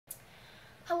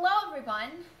Hello everyone,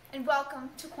 and welcome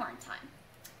to Quarantine.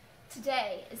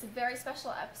 Today is a very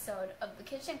special episode of the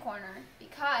Kitchen Corner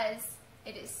because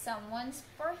it is someone's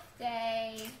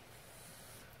birthday.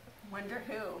 Wonder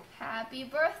who? Happy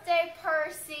birthday,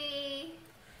 Percy!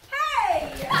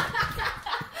 Hey!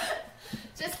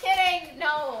 Just kidding.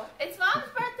 No, it's Mom's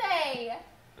birthday.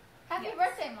 Happy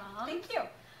birthday, Mom. Thank you.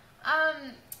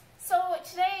 So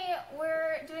today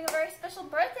we're doing a very special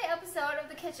birthday episode of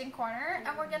the Kitchen Corner,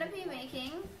 and we're gonna be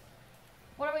making.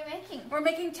 What are we making? We're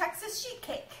making Texas sheet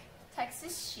cake.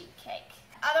 Texas sheet cake,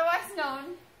 otherwise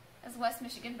known as West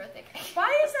Michigan birthday cake.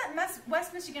 Why is that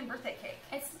West Michigan birthday cake?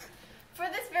 It's for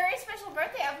this very special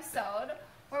birthday episode.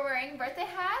 We're wearing birthday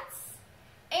hats,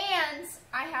 and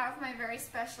I have my very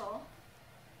special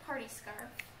party scarf.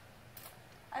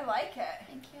 I like it.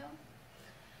 Thank you.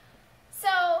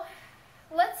 So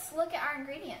let's look at our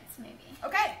ingredients, maybe.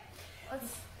 Okay.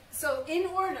 So in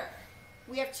order,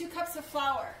 we have 2 cups of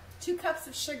flour, 2 cups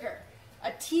of sugar,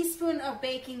 a teaspoon of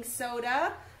baking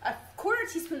soda, a quarter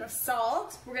teaspoon of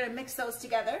salt. We're going to mix those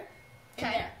together in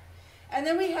Okay. there. And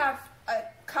then we have a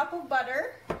cup of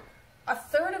butter, a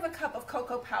third of a cup of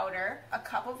cocoa powder, a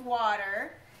cup of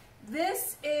water.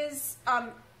 This is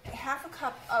half a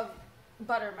cup of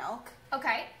buttermilk,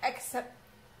 Okay. except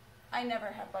I never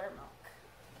have buttermilk.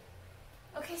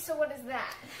 Okay, so what is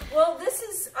that? Well, this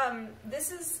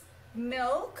is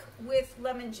milk with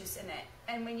lemon juice in it,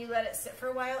 and when you let it sit for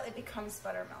a while, it becomes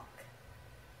buttermilk.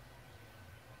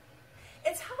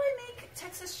 It's how I make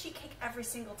Texas sheet cake every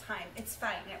single time. It's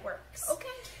fine. It works. Okay.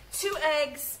 2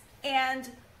 eggs and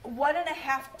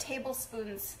 1.5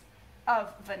 tablespoons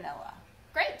of vanilla.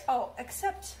 Great. Oh,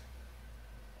 except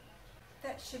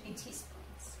that should be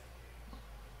teaspoons.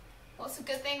 Well, it's a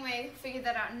good thing we figured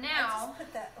that out I now just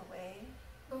put that away.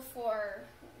 before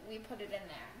we put it in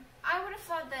there. I would have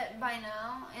thought that by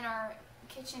now, in our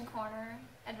Kitchen Corner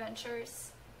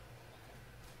adventures,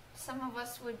 some of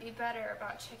us would be better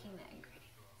about checking the ingredients.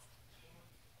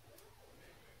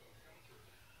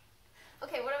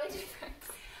 Okay, what do we do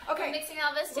first? Okay. We're mixing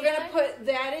all this We're together? gonna put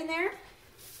that in there.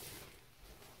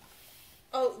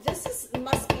 Oh,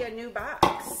 must be a new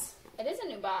box. It is a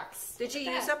new box. Did you Look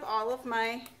at use that. up all of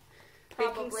my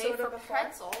baking Probably soda for before?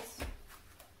 pretzels.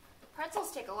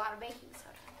 Pretzels take a lot of baking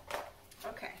soda.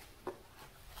 Okay.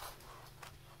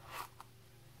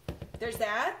 There's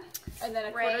that, and then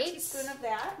a quarter Great. teaspoon of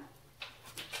that.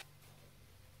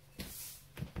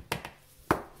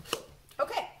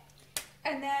 Okay,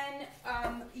 and then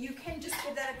you can just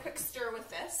give that a quick stir with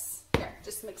this. Here,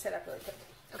 just mix it up really quick.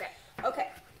 Okay. Okay,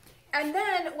 and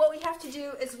then what we have to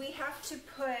do is we have to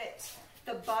put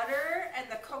the butter and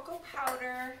the cocoa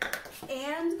powder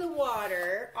and the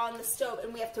water on the stove,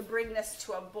 and we have to bring this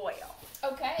to a boil.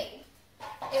 Okay.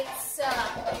 It's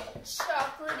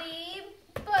chocolatey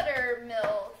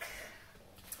buttermilk.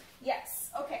 Yes,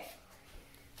 okay.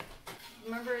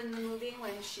 Remember in the movie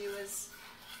when she was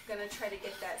gonna try to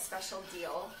get that special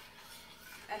deal,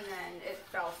 and then it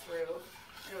fell through,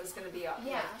 and it was gonna be Yeah,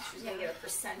 like she was gonna get a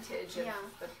percentage of Yeah.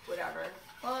 the whatever,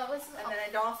 Well, it was. and then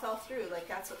it all fell through. Like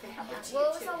that's what can happen to Well, you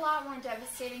it was too. a lot more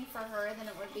devastating for her than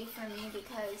it would be for me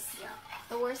because Yeah.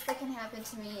 the worst that can happen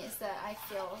to me is that I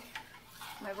feel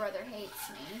my brother hates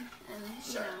me, and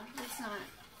Sure. you know, it's not.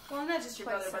 Well, not just your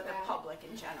Quite brother, so but the bad. public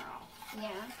in general.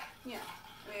 Yeah, Yeah,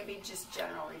 maybe just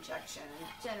general rejection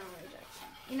general rejection.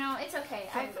 You know, it's okay.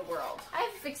 from the world.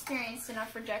 I've experienced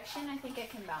enough rejection. I think it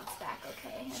can bounce back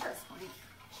okay at Sure. this point.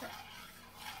 Sure.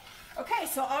 Okay,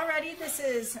 so already this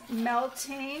is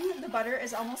melting. The butter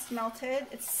is almost melted.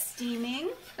 It's steaming.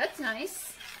 That's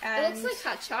nice. And It looks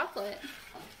like hot chocolate.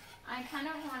 I kind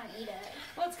of want to eat it.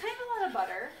 well, it's kind of a lot of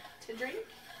butter to drink.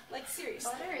 Like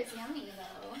seriously. Butter is yummy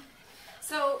though.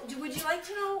 So, would you like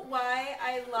to know why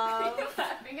I love?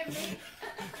 laughing at me?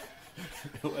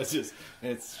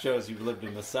 It shows you've lived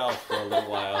in the South for a little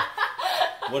while.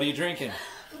 What are you drinking?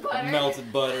 Butter.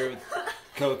 Melted butter with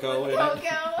cocoa in it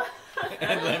Cocoa.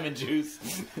 and lemon juice.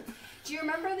 Do you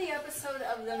remember the episode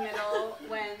of The Middle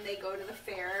when they go to the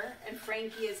fair and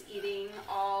Frankie is eating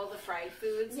all the fried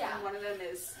foods? Yeah. And one of them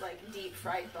is like deep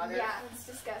fried butter. Yeah, it's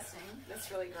disgusting.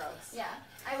 That's really gross. Yeah,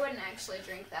 I wouldn't actually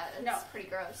drink that. It's No. pretty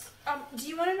gross. Do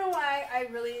you want to know why I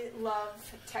really love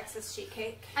Texas sheet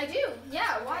cake? I do.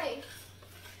 Yeah. Why?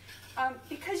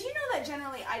 Because you know that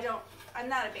generally I'm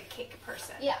not a big cake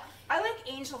person. Yeah. I like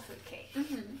angel food cake.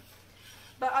 Mhm.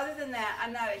 But other than that,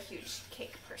 I'm not a huge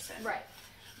cake person. Right.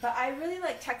 But I really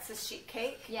like Texas sheet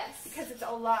cake. Yes. Because it's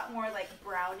a lot more like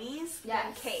brownies than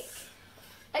Yes. cake.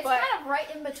 It's But- kind of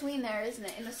right in between there, isn't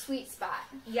it? In the sweet spot.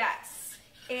 Yes.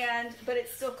 But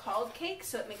it's still called cake,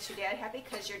 so it makes your dad happy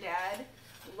because your dad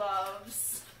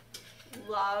loves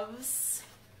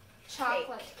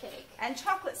chocolate cake. And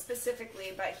chocolate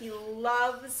specifically, but he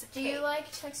loves Do cake. you like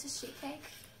Texas sheet cake,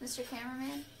 Mr.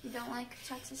 Cameraman? You don't like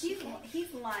Texas sheet cake?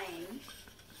 He's lying.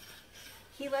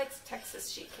 He likes Texas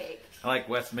sheet cake. I like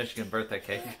West Michigan birthday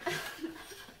cake.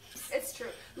 It's true.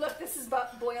 Look, this is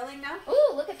boiling now.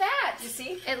 Ooh, look at that. You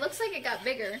see? It looks like it got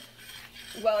bigger.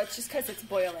 Well, it's just because it's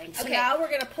boiling. So Okay. now we're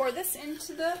gonna pour this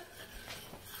into this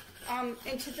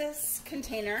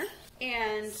container,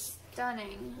 and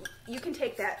Stunning. you can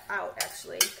take that out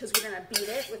actually, because we're gonna beat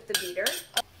it with the beater.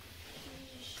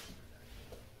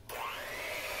 Now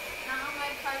my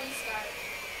party starts.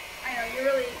 I know you're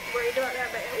really worried about that,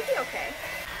 but it'll be okay.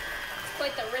 It's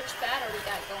quite the rich batter we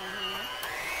got going here.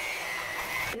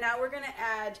 And now we're gonna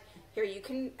add. Here, you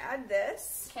can add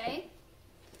this, Okay.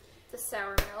 The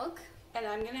sour milk. and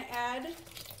I'm gonna add.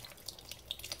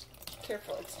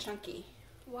 Careful, it's chunky.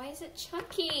 Why is it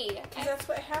chunky? Because that's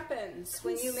what happens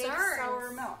when you make Concerns.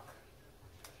 sour milk.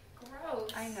 Gross.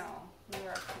 I know, you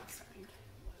are concerned.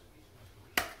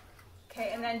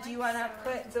 Okay, and then do you want to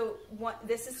put the one?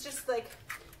 This is just like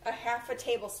a half a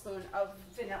tablespoon of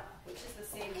vanilla, which is the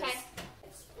same Okay. as.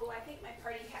 Oh, I think my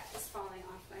party hat is falling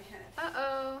off my head.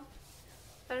 Uh-oh.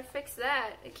 Better fix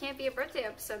that. It can't be a birthday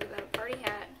episode without a party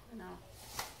hat. No.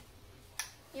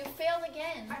 You failed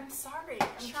again. I'm sorry. I'm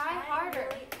Try trying harder.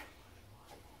 really-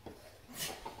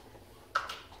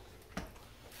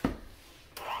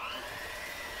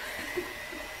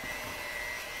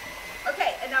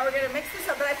 Okay, and now we're gonna mix this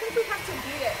up, but I think we have to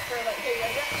beat it for like. Here, you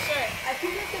ready? Sure. I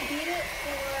think we have to beat it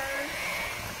for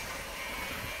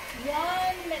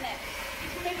 1 minute. You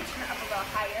can maybe turn it up a little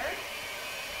higher.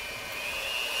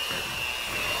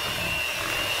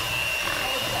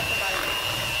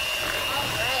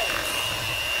 Alright.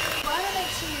 You want to make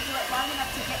sure you do it long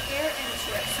enough to get air into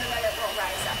it so that it will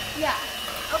rise up. Yeah.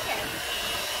 Okay.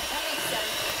 That makes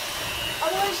sense.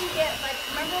 Otherwise you get, like,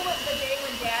 remember what the day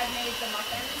when Dad made the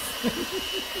muffins?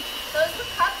 Those were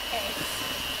cupcakes.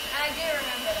 And I do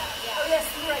remember that, yeah. Oh yes,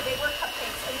 you're right, they were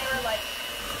cupcakes and they were like,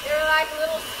 They were like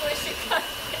little squishy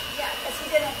cupcakes. yeah, because he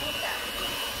didn't eat them.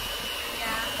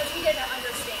 Yeah. Because he didn't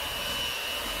understand.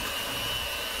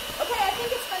 Okay, I think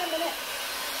it's been a minute.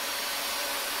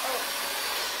 Oh,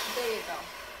 there you go.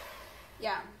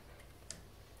 Yeah.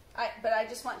 But I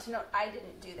just want to note I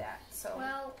didn't do that, so.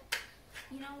 Well,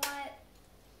 you know what?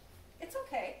 It's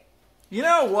okay. You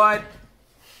know what?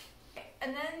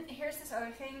 And then here's this other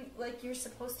thing, like you're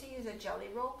supposed to use a jelly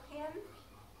roll pan.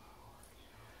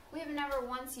 We've never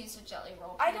once used a jelly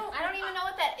roll I pan. don't- I don't even know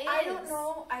what that is. I don't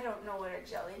know what a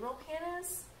jelly roll pan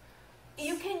is.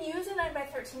 You can use a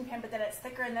 9x13 pan, but then it's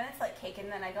thicker and then it's like cake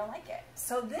and then I don't like it.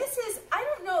 So this is, I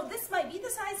don't know, this might be the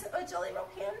size of a jelly roll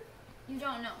pan. You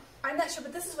don't know. I'm not sure,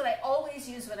 but this is what I always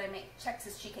use when I make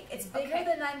Texas sheet cake. It's bigger Okay.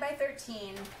 than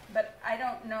 9x13, but I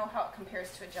don't know how it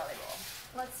compares to a jelly roll.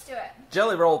 Let's do it.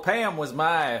 Jelly Roll Pam was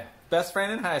my best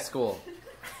friend in high school.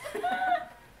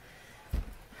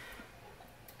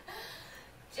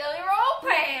 Jelly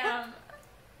roll Pam!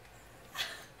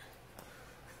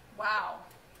 Wow.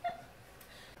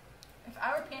 If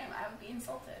I were Pam, I would be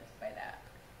insulted by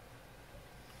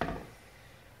that.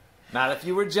 Not if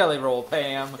you were Jelly Roll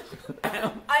Pam.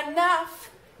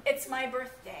 Enough! It's my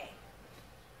birthday.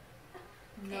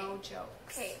 No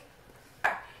jokes. Okay.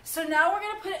 So now we're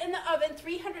going to put it in the oven,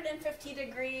 350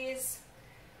 degrees.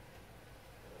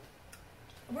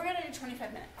 We're going to do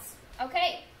 25 minutes.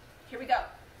 Okay. Here we go.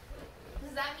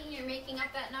 Does that mean you're making up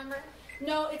that number?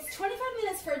 No, it's 25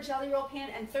 minutes for a jelly roll pan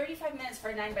and 35 minutes for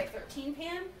a 9x13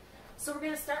 pan. So we're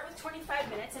going to start with 25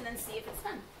 minutes and then see if it's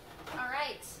done. All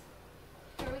right.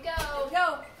 Here we Here go. we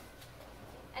go.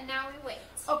 And now we wait.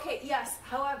 Okay, yes.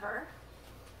 However,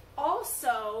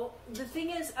 also, the thing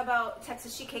is about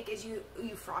Texas sheet cake is you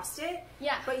frost it.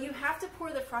 Yeah. But you have to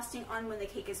pour the frosting on when the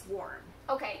cake is warm.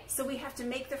 Okay. So we have to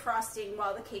make the frosting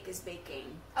while the cake is baking.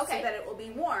 Okay. So that it will be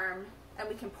warm and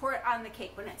we can pour it on the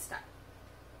cake when it's done.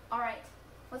 All right.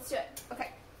 Let's do it. Okay.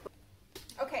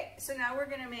 Okay, so now we're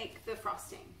going to make the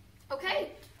frosting.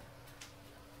 Okay.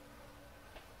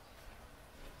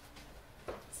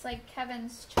 It's like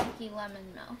Kevin's chunky lemon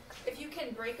milk. If you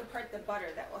can break apart the butter,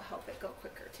 that will help it go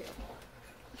quicker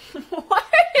too. Why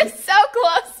are you so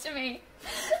close to me?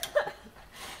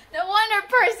 No wonder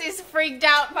Percy's freaked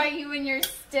out by you and your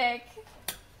stick.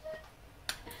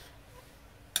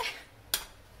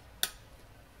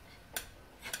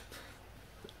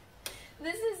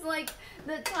 This is like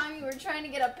the time you were trying to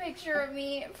get a picture of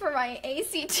me for my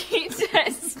ACT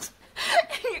test.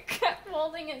 And you kept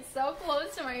holding it so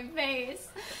close to my face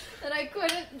that I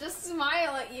couldn't just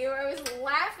smile at you. I was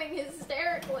laughing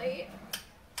hysterically.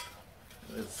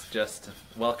 It's just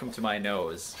welcome to my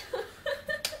nose.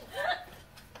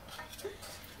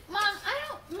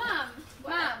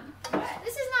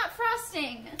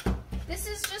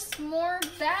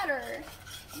 fatter.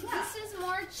 Yeah. This is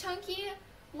more chunky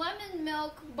lemon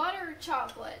milk butter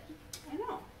chocolate. I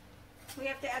know. We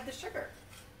have to add the sugar.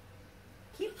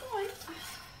 Keep going.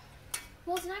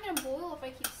 Well, it's not going to boil if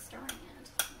I keep stirring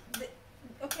it.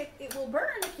 Okay, it will burn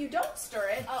if you don't stir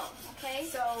it. Oh, okay.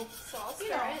 So I'll you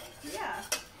stir know, it. Yeah.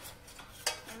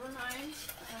 Never mind.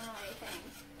 I don't know anything.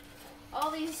 All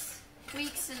these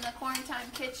weeks in the quarantine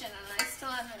kitchen, and I still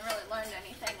haven't really learned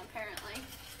anything, apparently.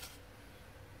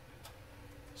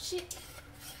 Shit.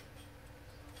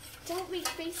 Don't make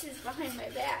faces behind my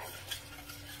back.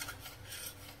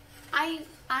 I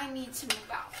need to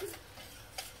move out.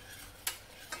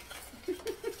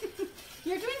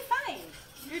 You're doing fine.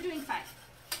 You're doing fine.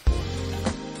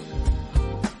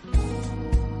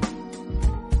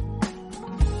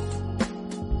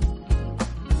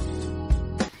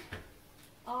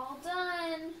 All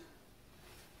done.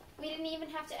 We didn't even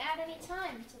have to add any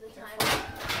time to the timer.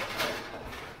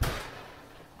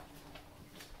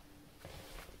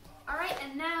 All right,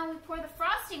 and now we pour the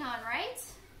frosting on, right?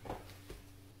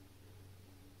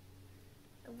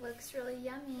 It looks really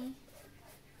yummy.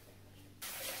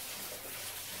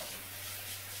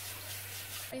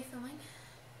 Are you filming?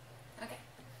 Okay.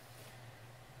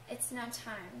 It's now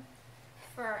time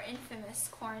for our infamous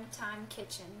quarantine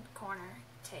kitchen corner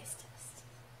taste test.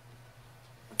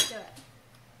 Let's do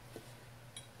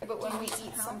it. But when Do you we need some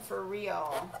eat help? some for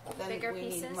real, then Bigger we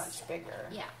pieces? need much bigger.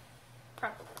 Yeah,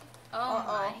 probably. Oh Uh-oh.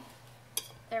 my.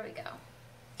 There we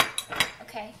go.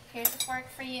 Okay, here's a fork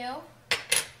for you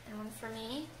and one for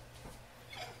me.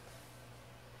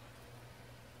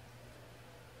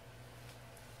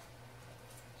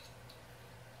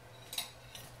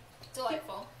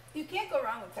 Delightful. You can't go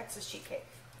wrong with Texas sheet cake.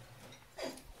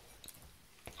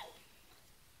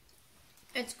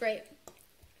 It's great.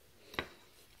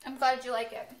 I'm glad you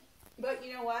like it. But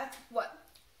you know what? What?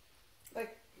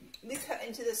 Like, we cut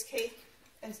into this cake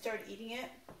and started eating it,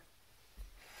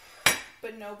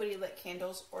 but nobody lit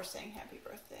candles or sang happy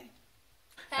birthday.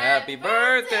 Happy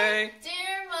birthday,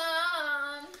 dear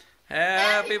Mom.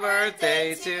 happy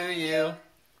birthday to you.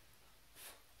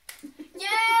 Yay!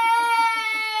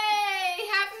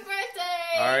 Happy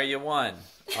birthday! Are you one?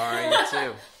 Are you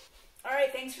two? All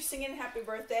right, thanks for singing happy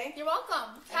birthday. You're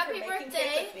welcome. And Happy for making birthday.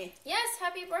 cake with me. Yes,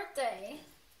 happy birthday.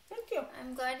 Thank you.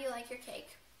 I'm glad you like your cake.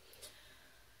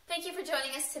 Thank you for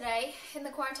joining us today in the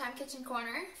Quarantine Kitchen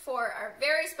Corner for our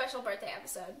very special birthday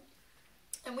episode.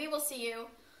 And we will see you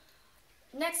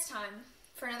next time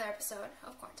for another episode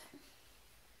of Quarantine.